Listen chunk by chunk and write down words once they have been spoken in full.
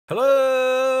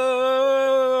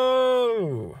Hello!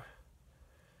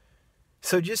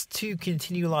 So just to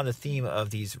continue along the theme of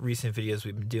these recent videos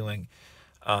we've been doing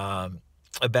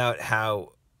about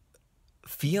how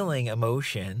feeling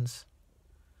emotions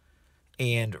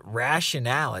and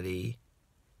rationality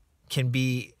can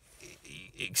be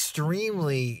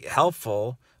extremely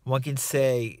helpful, one can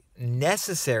say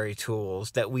necessary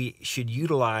tools that we should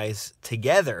utilize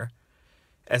together,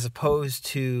 as opposed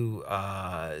to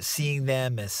seeing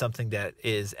them as something that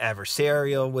is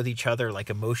adversarial with each other, like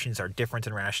emotions are different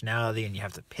than rationality and you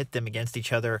have to pit them against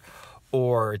each other,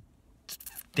 or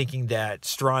thinking that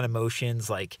strong emotions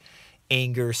like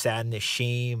anger, sadness,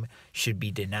 shame should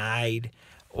be denied,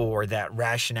 or that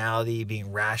rationality,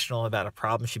 being rational about a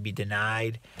problem, should be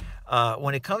denied.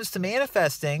 When it comes to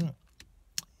manifesting,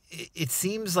 it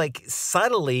seems like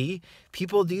subtly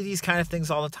people do these kind of things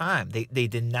all the time. They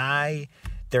deny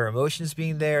their emotions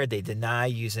being there. They deny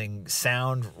using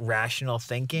sound, rational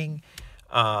thinking.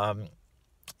 And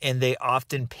they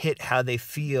often pit how they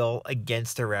feel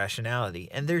against their rationality.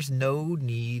 And there's no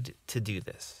need to do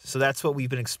this. So that's what we've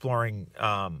been exploring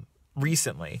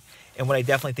recently. And what I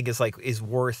definitely think is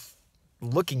worth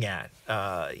looking at,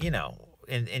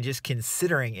 and just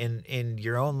considering in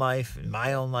your own life, in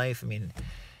my own life. I mean,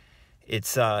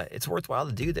 it's worthwhile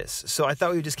to do this. So I thought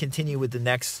we would just continue with the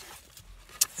next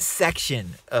section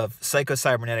of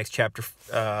Psycho-Cybernetics, chapter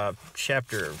 5,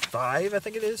 I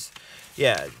think it is.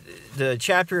 Yeah, the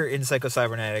chapter in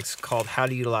Psycho-Cybernetics called How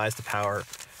to Utilize the Power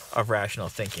of Rational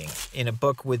Thinking. In a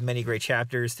book with many great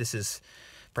chapters, this is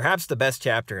perhaps the best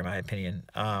chapter in my opinion.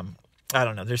 I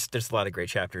don't know, there's a lot of great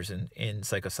chapters in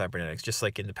Psycho-Cybernetics, just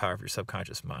like in The Power of Your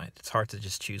Subconscious Mind. It's hard to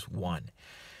just choose one.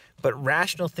 But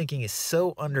rational thinking is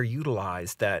so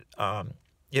underutilized that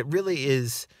it really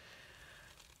is,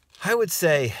 I would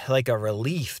say, like a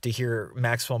relief to hear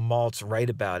Maxwell Maltz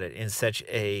write about it in such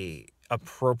a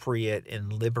appropriate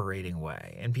and liberating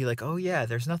way, and be like, oh yeah,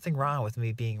 there's nothing wrong with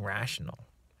me being rational,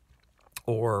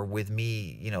 or with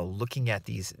me, looking at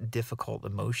these difficult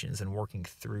emotions and working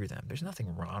through them. There's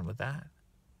nothing wrong with that.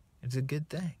 It's a good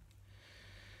thing.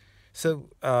 So,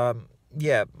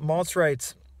 Maltz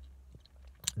writes,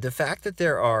 the fact that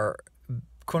there are,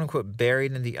 quote-unquote,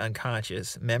 buried in the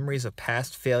unconscious memories of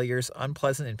past failures,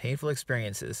 unpleasant and painful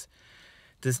experiences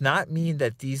does not mean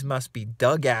that these must be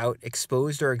dug out,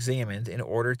 exposed, or examined in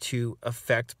order to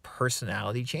affect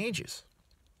personality changes.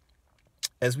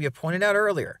 As we have pointed out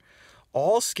earlier,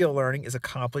 all skill learning is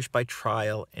accomplished by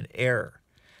trial and error.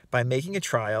 By making a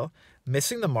trial,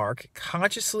 missing the mark,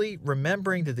 consciously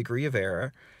remembering the degree of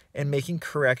error, and making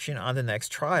correction on the next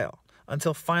trial,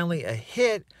 until finally a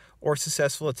hit or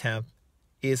successful attempt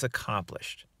is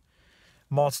accomplished.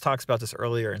 Maltz talks about this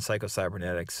earlier in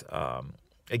Psycho-Cybernetics.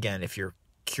 Again, if you're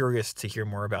curious to hear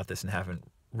more about this and haven't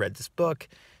read this book,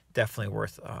 definitely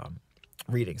worth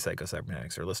reading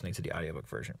Psycho-Cybernetics or listening to the audiobook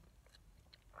version.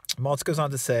 Maltz goes on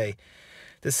to say,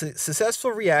 the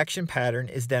successful reaction pattern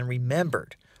is then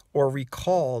remembered or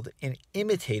recalled and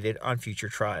imitated on future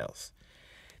trials.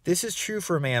 This is true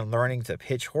for a man learning to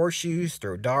pitch horseshoes,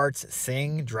 throw darts,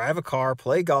 sing, drive a car,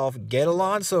 play golf, get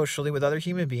along socially with other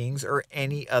human beings, or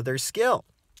any other skill.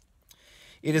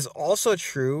 It is also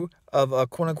true of a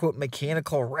quote-unquote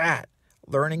mechanical rat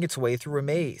learning its way through a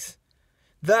maze.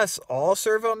 Thus, all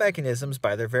servo mechanisms,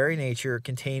 by their very nature,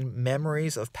 contain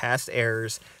memories of past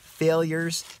errors,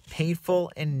 failures,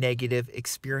 painful and negative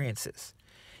experiences.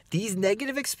 These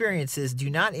negative experiences do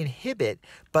not inhibit,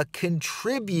 but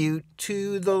contribute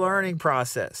to the learning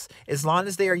process, as long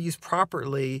as they are used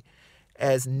properly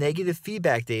as negative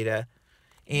feedback data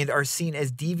and are seen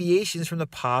as deviations from the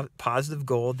positive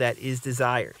goal that is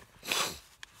desired.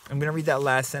 I'm going to read that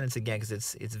last sentence again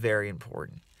because it's very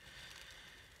important.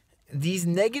 These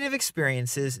negative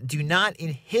experiences do not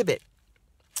inhibit,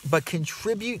 but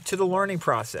contribute to the learning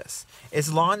process,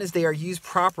 as long as they are used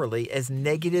properly as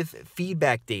negative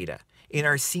feedback data and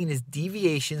are seen as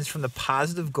deviations from the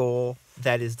positive goal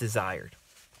that is desired.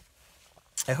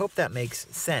 I hope that makes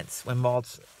sense when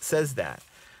Maltz says that.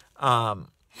 What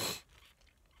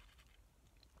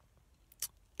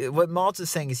Maltz is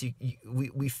saying is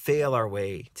we fail our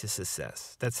way to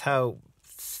success. That's how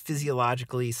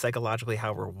physiologically, psychologically,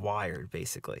 how we're wired,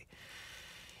 basically.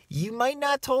 You might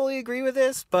not totally agree with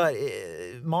this, but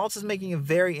Maltz is making a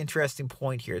very interesting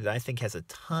point here that I think has a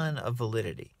ton of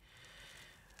validity.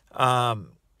 The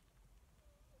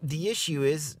issue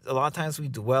is, a lot of times we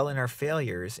dwell in our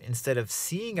failures instead of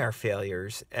seeing our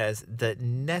failures as the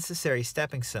necessary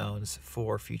stepping stones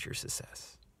for future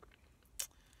success.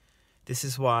 This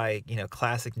is why,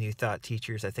 classic New Thought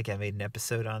teachers, I think I made an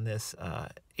episode on this,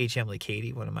 H. Emily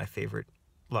Cady, one of my favorite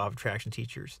Law of Attraction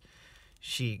teachers,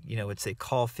 She, would say,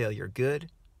 call failure good.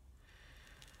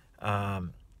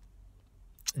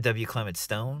 W. Clement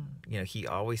Stone, he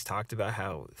always talked about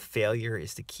how failure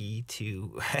is the key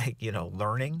to,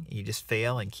 learning. You just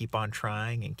fail and keep on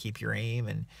trying and keep your aim,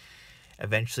 and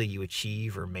eventually you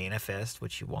achieve or manifest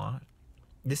what you want.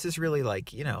 This is really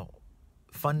like,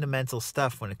 fundamental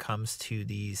stuff when it comes to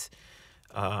these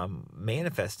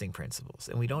manifesting principles.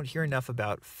 And we don't hear enough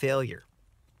about failure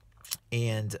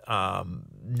and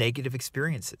negative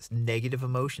experiences, negative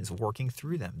emotions, working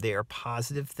through them. They are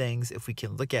positive things if we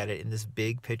can look at it in this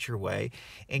big picture way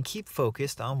and keep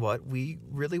focused on what we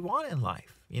really want in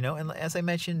life. And as I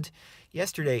mentioned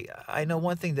yesterday, I know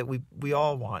one thing that we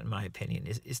all want, in my opinion,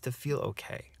 is to feel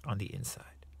okay on the inside.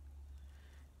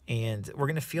 And we're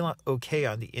going to feel okay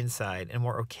on the inside, and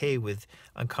we're okay with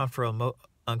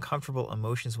uncomfortable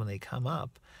emotions when they come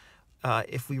up,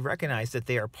 if we recognize that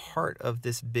they are part of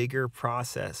this bigger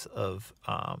process of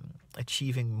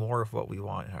achieving more of what we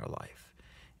want in our life.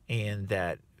 And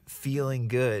that feeling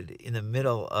good in the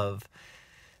middle of,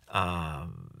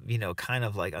 kind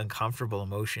of like uncomfortable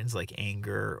emotions like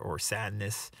anger or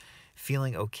sadness,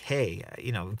 feeling okay,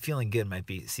 feeling good might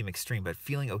seem extreme, but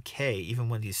feeling okay, even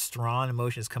when these strong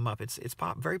emotions come up, it's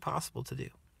very possible to do.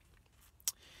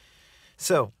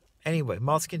 So anyway,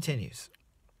 Maltz continues.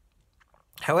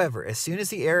 However, as soon as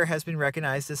the error has been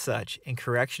recognized as such and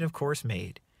correction, of course,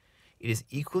 made, it is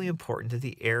equally important that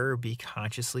the error be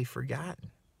consciously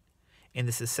forgotten and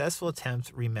the successful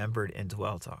attempt remembered and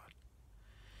dwelt on.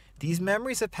 These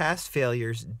memories of past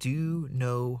failures do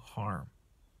no harm,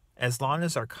 as long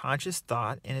as our conscious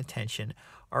thought and attention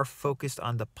are focused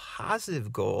on the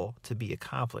positive goal to be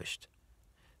accomplished.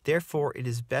 Therefore, it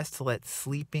is best to let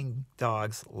sleeping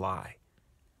dogs lie.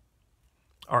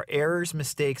 Our errors,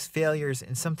 mistakes, failures,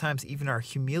 and sometimes even our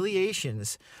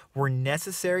humiliations were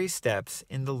necessary steps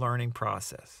in the learning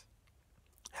process.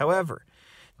 However,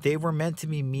 they were meant to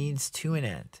be means to an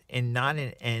end and not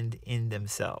an end in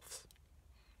themselves.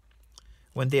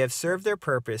 When they have served their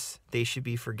purpose, they should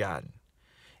be forgotten.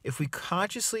 If we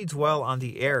consciously dwell on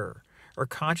the error or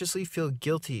consciously feel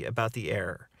guilty about the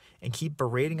error and keep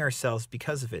berating ourselves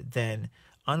because of it, then,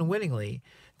 unwittingly,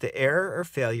 the error or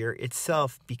failure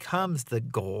itself becomes the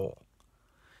goal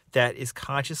that is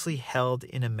consciously held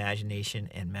in imagination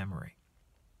and memory.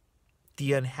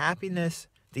 The unhappiest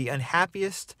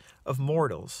of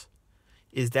mortals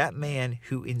is that man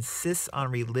who insists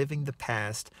on reliving the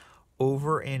past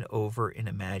over and over in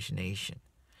imagination,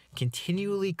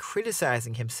 continually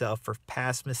criticizing himself for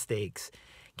past mistakes,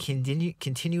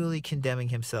 continually condemning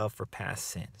himself for past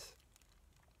sins.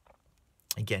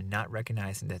 Again, not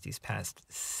recognizing that these past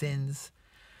sins,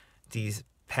 these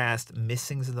past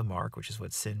missings of the mark, which is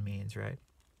what sin means, right?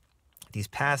 These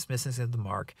past missings of the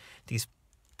mark, these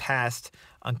past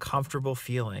uncomfortable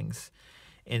feelings,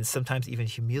 and sometimes even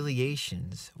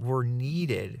humiliations were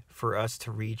needed for us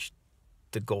to reach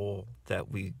the goal that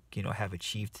we, have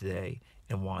achieved today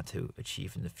and want to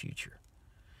achieve in the future.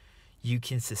 You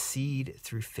can succeed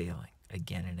through failing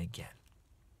again and again.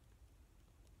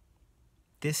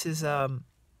 This is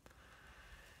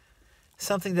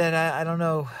something that I don't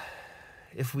know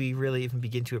if we really even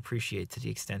begin to appreciate to the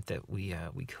extent that we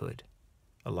could.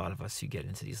 A lot of us who get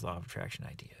into these law of attraction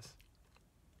ideas.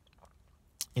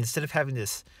 Instead of having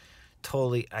this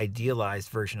totally idealized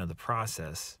version of the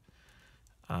process,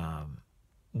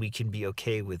 we can be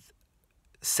okay with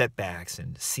setbacks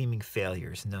and seeming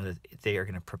failures and know that they are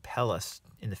going to propel us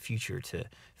in the future to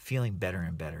feeling better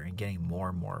and better and getting more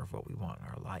and more of what we want in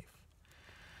our life.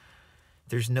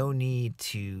 There's no need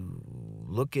to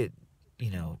look at,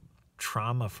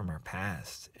 trauma from our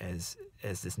past as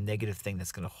this negative thing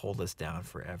that's going to hold us down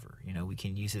forever. We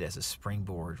can use it as a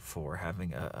springboard for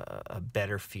having a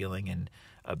better feeling and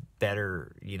a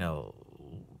better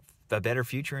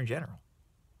future in general.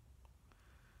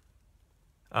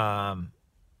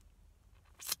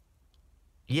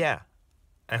 Yeah,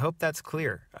 I hope that's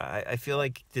clear. I feel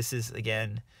like this is,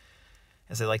 again,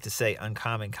 as I like to say,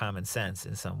 uncommon common sense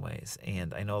in some ways.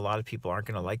 And I know a lot of people aren't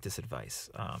going to like this advice.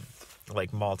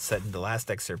 Like Maltz said in the last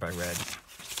excerpt I read,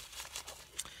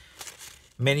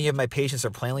 many of my patients are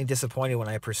plainly disappointed when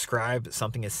I prescribe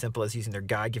something as simple as using their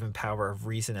God-given power of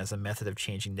reason as a method of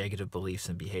changing negative beliefs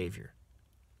and behavior.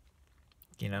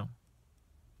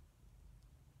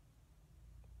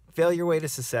 Fail your way to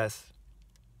success.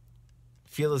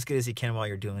 Feel as good as you can while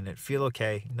you're doing it. Feel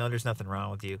okay. Know there's nothing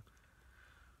wrong with you.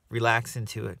 Relax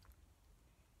into it.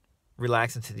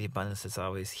 Relax into the abundance that's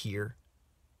always here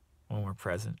when we're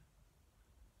present.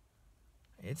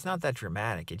 It's not that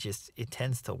dramatic. It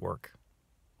tends to work.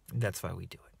 And that's why we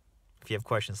do it. If you have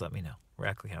questions, let me know.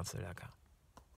 RadicalCounselor.com.